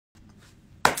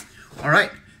All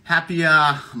right, happy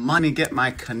Monday. Get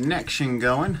my connection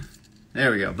going.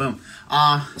 There we go, boom.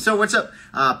 So what's up?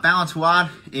 Balance Wod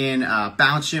in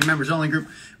Balance Gym members only group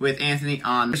with Anthony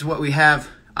on. This is what we have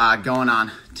going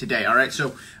on today. All right,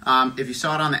 so if you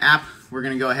saw it on the app, we're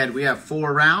gonna go ahead. We have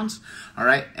 4 rounds, all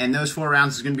right, and those 4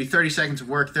 rounds is gonna be 30 seconds of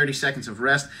work, 30 seconds of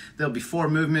rest. There'll be 4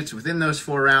 movements within those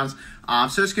 4 rounds.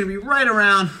 So it's gonna be right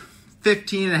around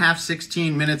 15 and a half,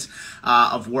 16 minutes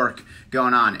of work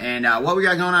going on. And what we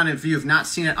got going on, if you've not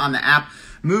seen it on the app,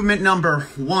 movement number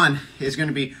 1 is going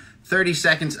to be 30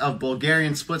 seconds of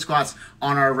Bulgarian split squats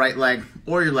on our right leg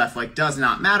or your left leg, does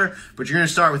not matter, but you're going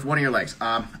to start with one of your legs.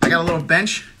 I got a little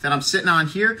bench that I'm sitting on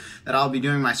here that I'll be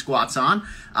doing my squats on.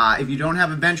 If you don't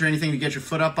have a bench or anything to get your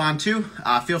foot up onto,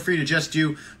 feel free to just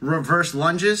do reverse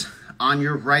lunges on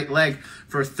your right leg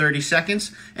for 30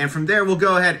 seconds. And from there, we'll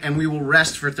go ahead and we will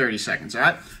rest for 30 seconds, all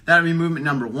right? That'll be movement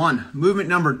number 1. Movement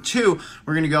number 2,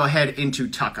 we're gonna go ahead into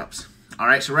tuck-ups. All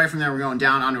right, so right from there, we're going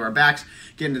down onto our backs,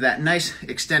 get into that nice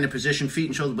extended position, feet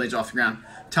and shoulder blades off the ground,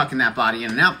 tucking that body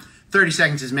in and out. 30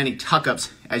 seconds, as many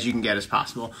tuck-ups as you can get as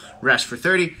possible. Rest for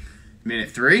 30. Minute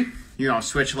 3, you're gonna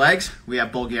switch legs. We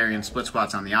have Bulgarian split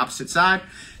squats on the opposite side.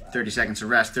 30 seconds of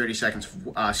rest, 30 seconds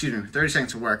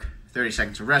of work, 30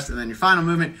 seconds of rest, and then your final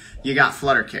movement, you got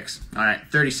flutter kicks. All right,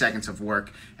 30 seconds of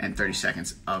work and 30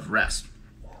 seconds of rest.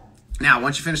 Now,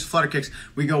 once you finish the flutter kicks,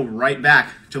 we go right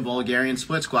back to Bulgarian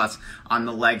split squats on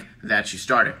the leg that you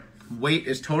started. Weight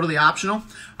is totally optional. All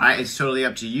right, it's totally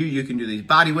up to you. You can do these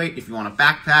body weight. If you want a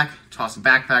backpack, toss a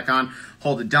backpack on,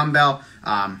 hold a dumbbell,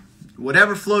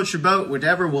 whatever floats your boat,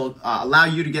 whatever will allow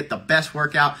you to get the best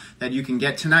workout that you can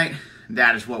get tonight,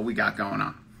 that is what we got going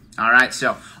on. All right,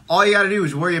 so all you got to do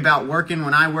is worry about working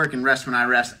when I work and rest when I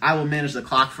rest. I will manage the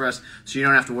clock for us, so you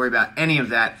don't have to worry about any of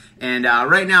that. And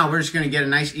right now, we're just going to get a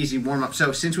nice, easy warm-up.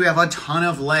 So since we have a ton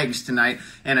of legs tonight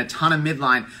and a ton of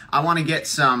midline, I want to get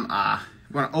some,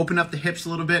 we're going to open up the hips a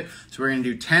little bit. So we're going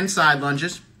to do 10 side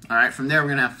lunges. All right, from there, we're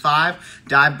going to have 5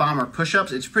 dive bomber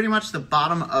push-ups. It's pretty much the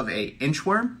bottom of a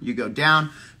inchworm. You go down,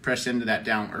 press into that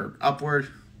down or upward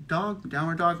dog,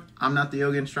 downward dog. I'm not the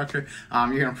yoga instructor. You're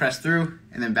going to press through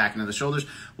and then back into the shoulders.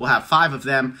 We'll have 5 of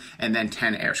them and then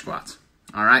 10 air squats.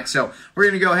 All right, so we're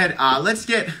going to go ahead. Let's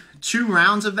get 2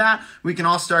 rounds of that. We can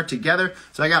all start together.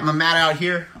 So I got my mat out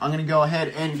here. I'm going to go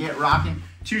ahead and get rocking.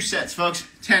 2 sets, folks.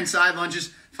 10 side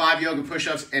lunges, 5 yoga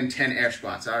push-ups, and 10 air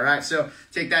squats. All right, so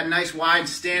take that nice wide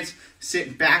stance.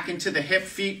 Sit back into the hip,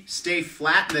 feet stay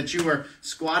flat that you are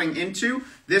squatting into.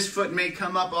 This foot may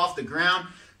come up off the ground.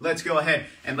 Let's go ahead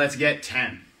and let's get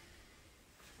 10.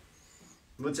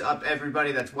 What's up,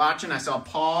 everybody that's watching? I saw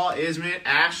Paul, Ismet,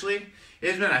 Ashley.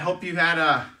 Ismet, I hope you had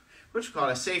a,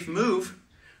 a safe move.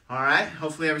 All right,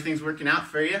 hopefully everything's working out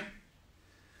for you.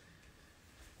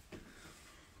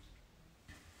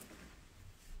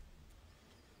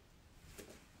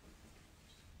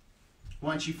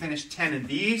 Once you finish 10 of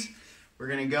these, we're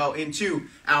gonna go into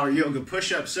our yoga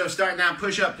push-ups. So starting that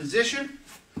push-up position,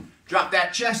 drop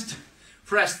that chest,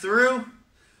 press through,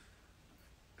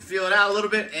 feel it out a little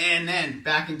bit, and then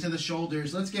back into the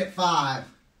shoulders. Let's get 5.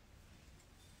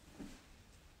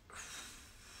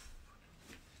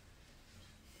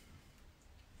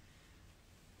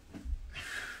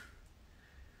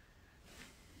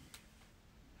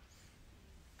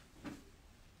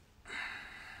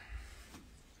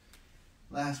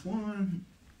 Last one.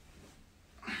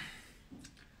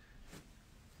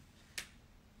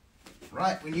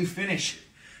 Right, when you finish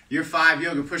your 5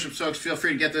 yoga push-ups, folks, feel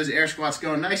free to get those air squats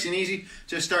going nice and easy.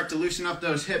 Just start to loosen up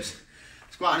those hips,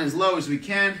 squatting as low as we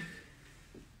can.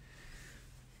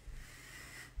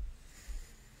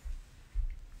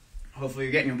 Hopefully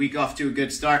you're getting your week off to a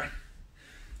good start.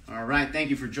 All right, thank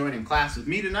you for joining class with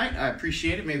me tonight. I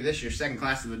appreciate it. Maybe this is your 2nd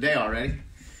class of the day already.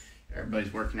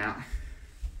 Everybody's working out.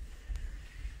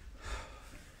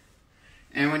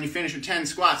 And when you finish your 10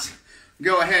 squats,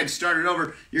 go ahead, start it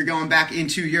over. You're going back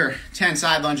into your 10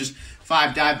 side lunges,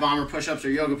 5 dive bomber push-ups or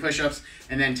yoga push-ups,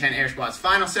 and then 10 air squats.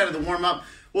 Final set of the warm-up.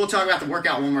 We'll talk about the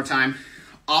workout one more time.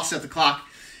 I'll set the clock,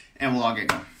 and we'll all get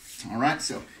going. All right,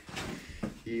 so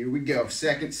here we go.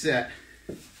 2nd set.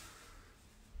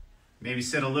 Maybe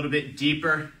sit a little bit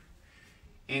deeper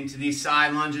into these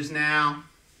side lunges now.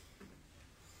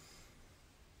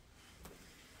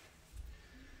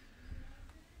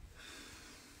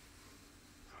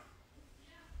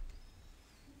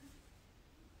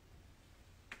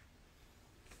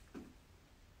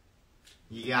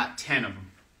 You got 10 of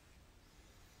them.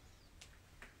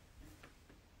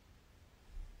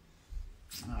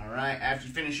 All right, after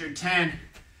you finish your 10,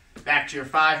 back to your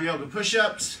 5 yoga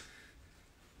push-ups.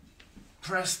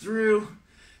 Press through,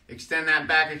 extend that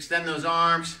back, extend those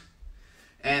arms,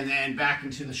 and then back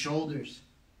into the shoulders.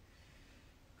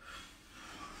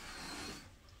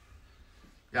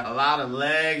 Got a lot of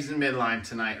legs and midline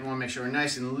tonight. I want to make sure we're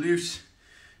nice and loose.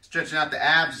 Stretching out the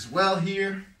abs as well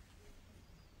here.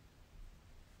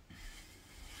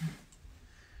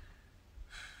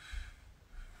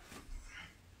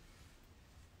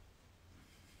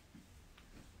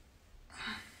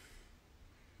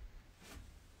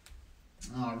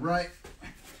 All right.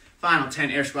 Final 10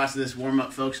 air squats of this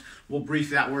warm-up, folks. We'll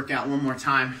brief that workout one more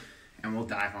time, and we'll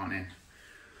dive on in.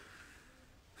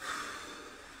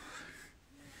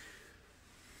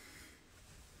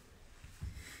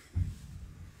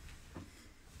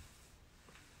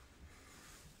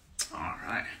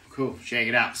 Cool, shake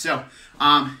it out. So,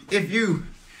 if you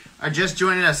are just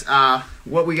joining us,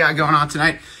 what we got going on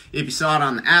tonight, if you saw it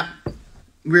on the app,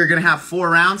 we're going to have 4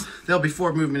 rounds. There'll be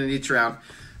 4 movements in each round.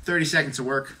 30 seconds of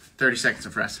work, 30 seconds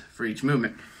of rest for each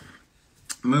movement.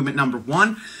 Movement number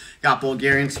 1, got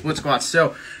Bulgarian split squats.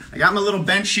 So, I got my little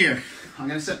bench here. I'm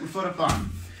going to set my foot up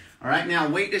on. All right, now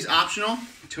weight is optional,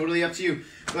 totally up to you.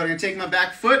 But I'm going to take my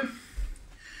back foot.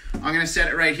 I'm going to set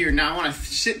it right here. Now, I want to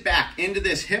sit back into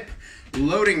this hip,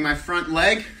 loading my front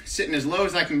leg, sitting as low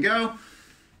as I can go,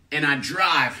 and I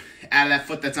drive out of that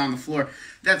foot that's on the floor.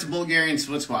 That's a Bulgarian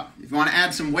split squat. If you want to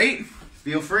add some weight,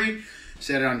 feel free.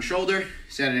 Set it on your shoulder,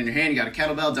 set it in your hand. You got a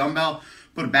kettlebell, dumbbell,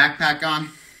 put a backpack on,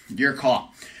 your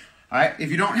call. All right, if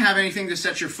you don't have anything to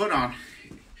set your foot on,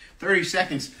 30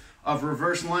 seconds of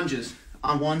reverse lunges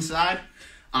on one side,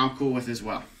 I'm cool with as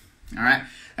well. All right,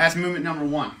 that's movement number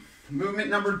 1. Movement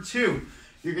number 2,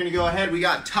 you're going to go ahead. We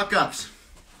got tuck-ups.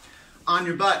 On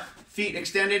your butt, feet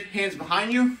extended, hands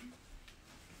behind you.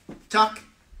 Tuck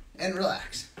and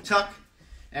relax. Tuck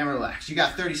and relax. You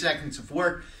got 30 seconds of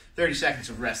work, 30 seconds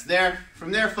of rest there.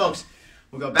 From there, folks,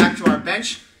 we'll go back to our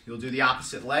bench. You'll do the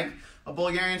opposite leg of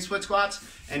Bulgarian split squats.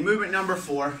 And movement number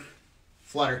 4,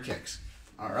 flutter kicks.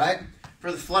 All right?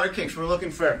 For the flutter kicks, we're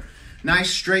looking for nice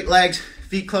straight legs,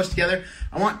 feet close together.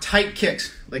 I want tight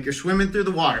kicks, like you're swimming through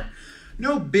the water.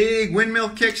 No big windmill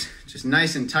kicks, just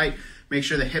nice and tight. Make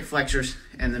sure the hip flexors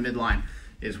and the midline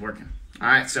is working. All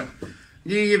right, so I'm going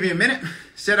to give you a minute.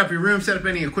 Set up your room, set up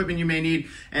any equipment you may need,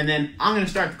 and then I'm going to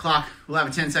start the clock. We'll have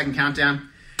a 10-second countdown,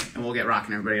 and we'll get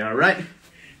rocking, everybody. All right?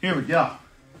 Here we go.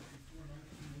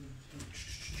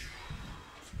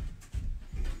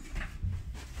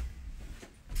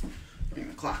 Bring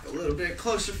the clock a little bit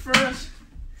closer for us.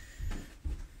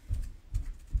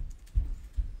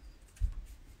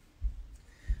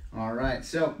 All right,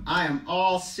 so I am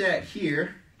all set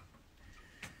here.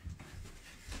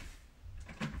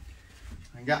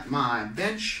 I got my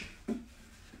bench.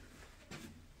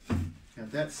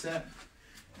 Got that set.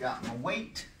 Got my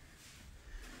weight.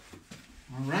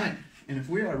 All right, and if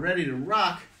we are ready to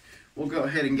rock, we'll go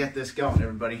ahead and get this going,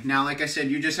 everybody. Now, like I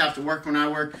said, you just have to work when I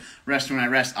work, rest when I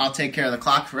rest. I'll take care of the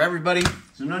clock for everybody,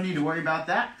 so no need to worry about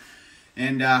that.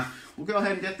 And we'll go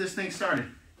ahead and get this thing started.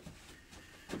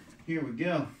 Here we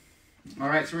go. All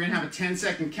right, so we're going to have a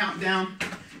 10-second countdown.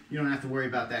 You don't have to worry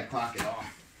about that clock at all.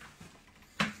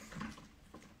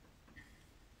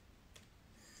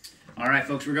 All right,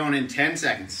 folks, we're going in 10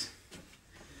 seconds.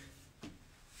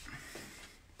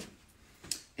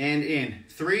 And in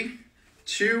 3,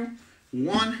 2,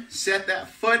 1, set that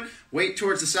foot. Weight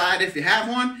towards the side if you have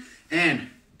one. And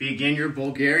begin your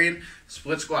Bulgarian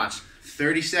split squats.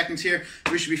 30 seconds here.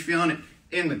 We should be feeling it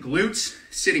in the glutes,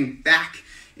 sitting back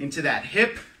into that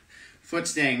hip. Foot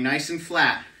staying nice and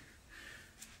flat.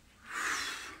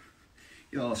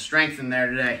 Get a little strength in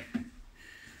there today.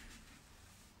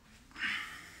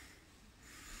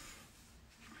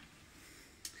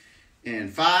 In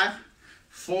 5,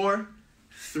 4,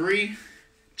 3,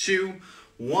 2,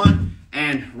 1,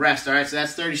 and rest. All right, so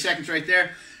that's 30 seconds right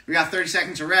there. We got 30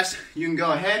 seconds of rest. You can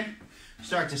go ahead,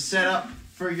 start to set up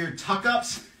for your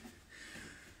tuck-ups.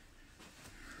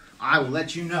 I will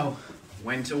let you know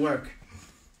when to work.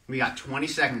 We got 20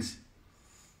 seconds.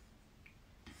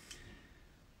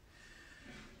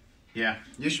 Yeah,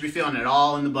 you should be feeling it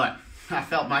all in the butt. I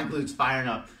felt my glutes firing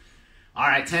up. All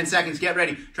right, 10 seconds, get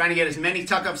ready. Trying to get as many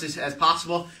tuck-ups as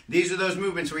possible. These are those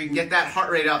movements where you can get that heart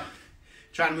rate up.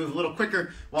 Try to move a little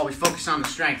quicker while we focus on the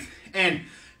strength. And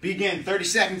begin 30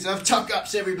 seconds of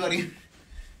tuck-ups, everybody.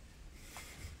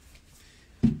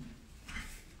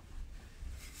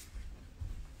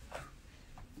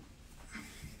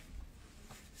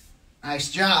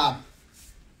 Nice job.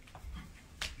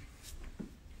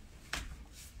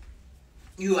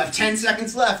 You have 10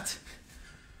 seconds left.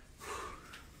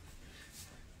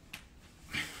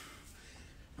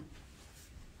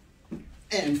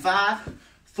 And 5,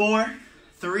 4,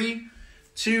 3,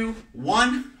 2,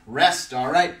 1. Rest, all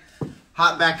right.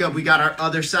 Hop back up. We got our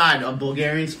other side of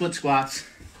Bulgarian split squats.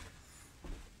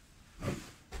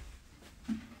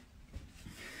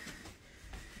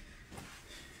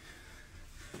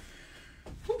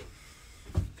 Whew.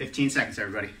 15 seconds,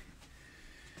 everybody.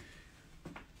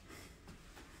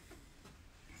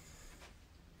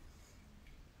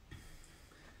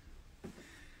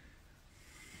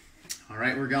 All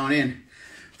right, we're going in.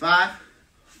 5,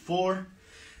 4,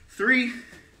 3,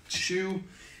 2,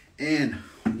 and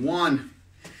 1.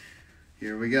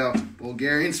 Here we go.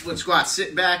 Bulgarian split squat.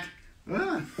 Sit back.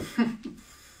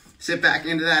 Sit back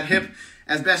into that hip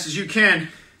as best as you can.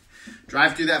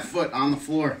 Drive through that foot on the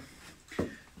floor.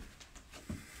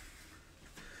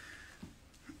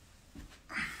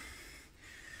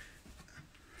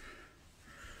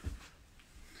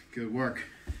 Good work.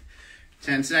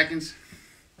 10 seconds.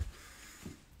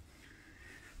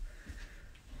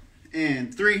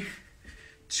 And 3,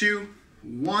 2,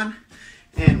 1,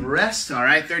 and rest. All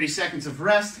right, 30 seconds of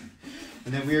rest.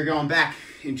 And then we are going back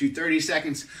into 30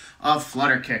 seconds of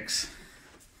flutter kicks.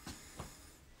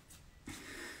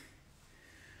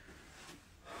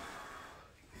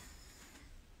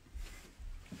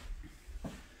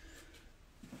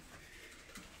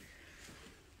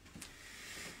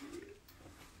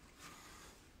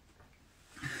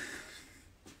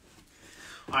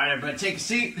 All right, everybody, take a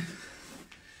seat.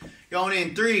 Going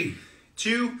in 3,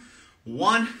 2,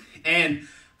 1, and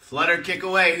flutter kick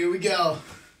away. Here we go.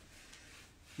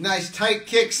 Nice tight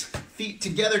kicks, feet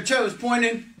together, toes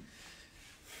pointed.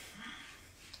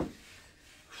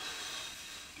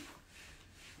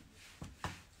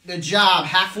 Good job,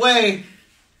 halfway.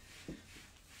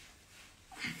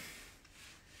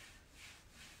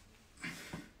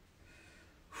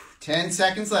 Ten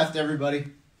seconds left, everybody.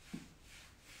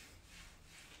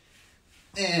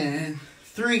 And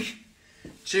 3,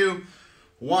 2,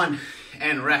 1,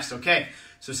 and rest. Okay,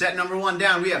 so set number 1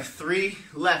 down. We have 3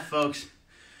 left, folks.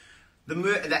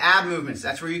 The ab movements,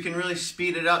 that's where you can really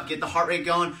speed it up, get the heart rate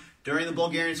going during the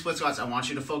Bulgarian split squats. I want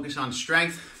you to focus on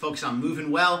strength, focus on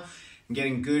moving well, and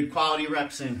getting good quality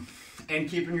reps in, and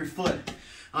keeping your foot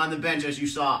on the bench, as you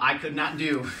saw I could not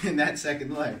do in that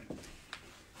second leg.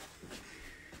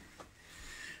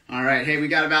 All right, hey, we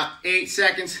got about 8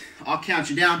 seconds. I'll count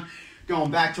you down.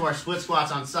 Going back to our split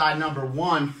squats on side number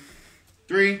 1.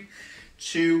 3,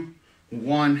 2,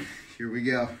 1. Here we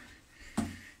go.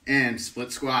 And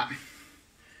split squat.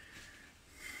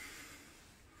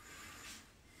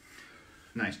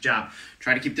 Nice job.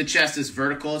 Try to keep the chest as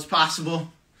vertical as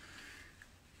possible.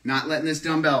 Not letting this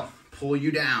dumbbell pull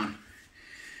you down.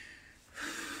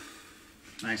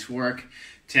 Nice work.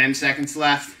 10 seconds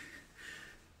left.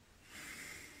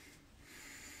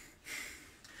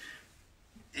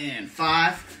 And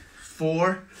 5,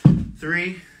 4,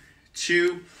 3,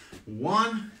 2,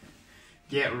 1.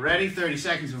 Get ready. 30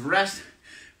 seconds of rest.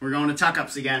 We're going to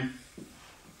tuck-ups again.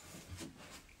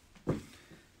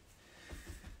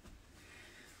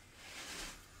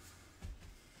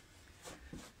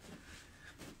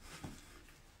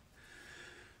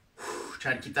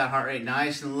 Try to keep that heart rate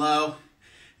nice and low.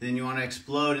 Then you want to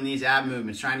explode in these ab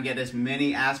movements, trying to get as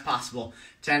many as possible.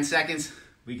 10 seconds,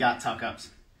 we got tuck-ups.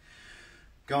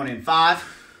 Going in 5,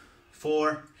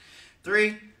 4,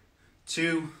 3,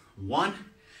 2, 1,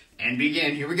 and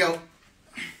begin. Here we go.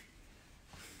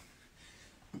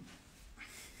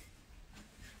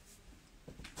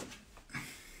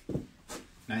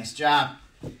 Nice job.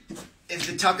 If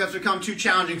the tuck-ups become too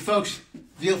challenging, folks,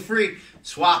 feel free.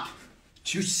 Swap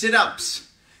to sit-ups.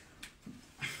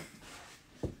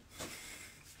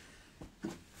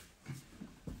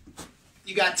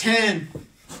 You got 10.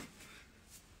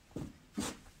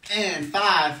 And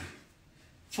 5,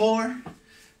 4,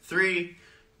 3,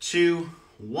 2,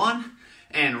 1.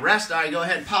 And rest. All right, go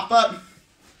ahead and pop up.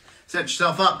 Set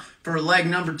yourself up for leg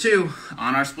number 2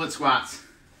 on our split squats.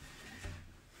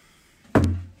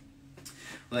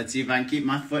 Let's see if I can keep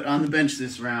my foot on the bench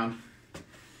this round.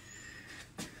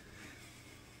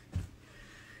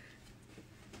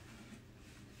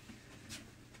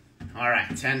 All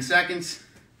right, 10 seconds.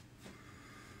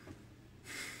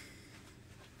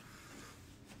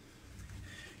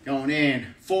 Going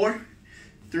in 4,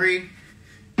 3,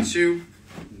 2,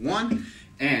 1,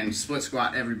 and split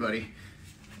squat, everybody.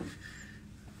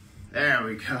 There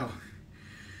we go.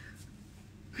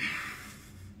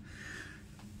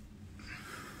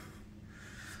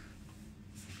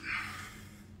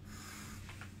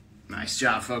 Nice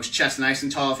job, folks. Chest nice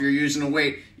and tall if you're using a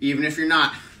weight, even if you're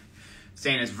not.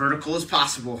 Staying as vertical as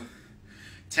possible.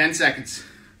 10 seconds.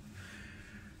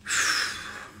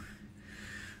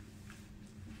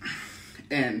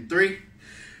 And 3,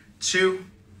 2,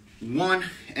 1,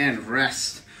 and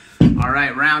rest. All All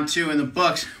right, round 2 in the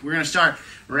books. We're gonna start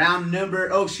round number,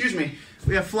 oh, excuse me,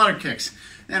 we have flutter kicks.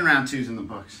 Then round 2's in the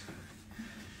books.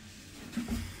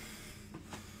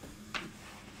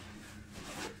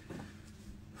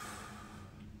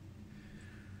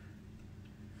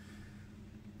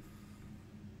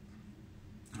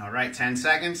 All right, 10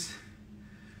 seconds.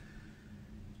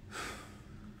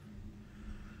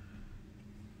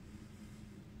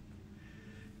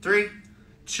 Three,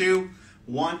 2,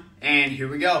 1, and here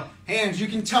we go. Hands, you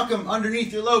can tuck them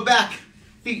underneath your low back.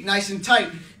 Feet nice and tight.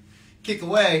 Kick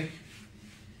away.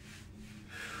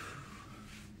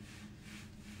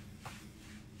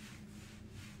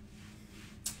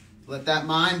 Let that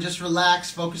mind just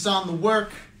relax. Focus on the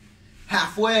work.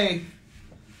 Halfway.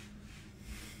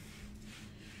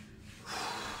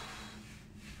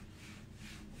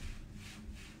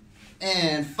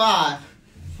 And 5,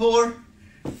 4,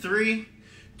 3,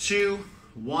 2,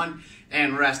 1,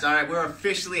 and rest. All right, we're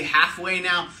officially halfway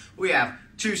now. We have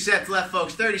 2 sets left,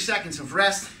 folks. 30 seconds of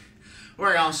rest.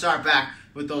 We're going to start back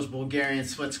with those Bulgarian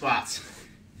split squats.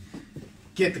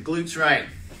 Get the glutes right.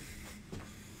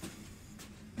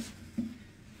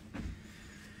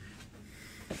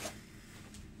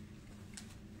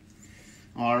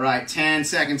 All right, 10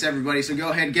 seconds, everybody. So go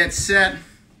ahead, get set.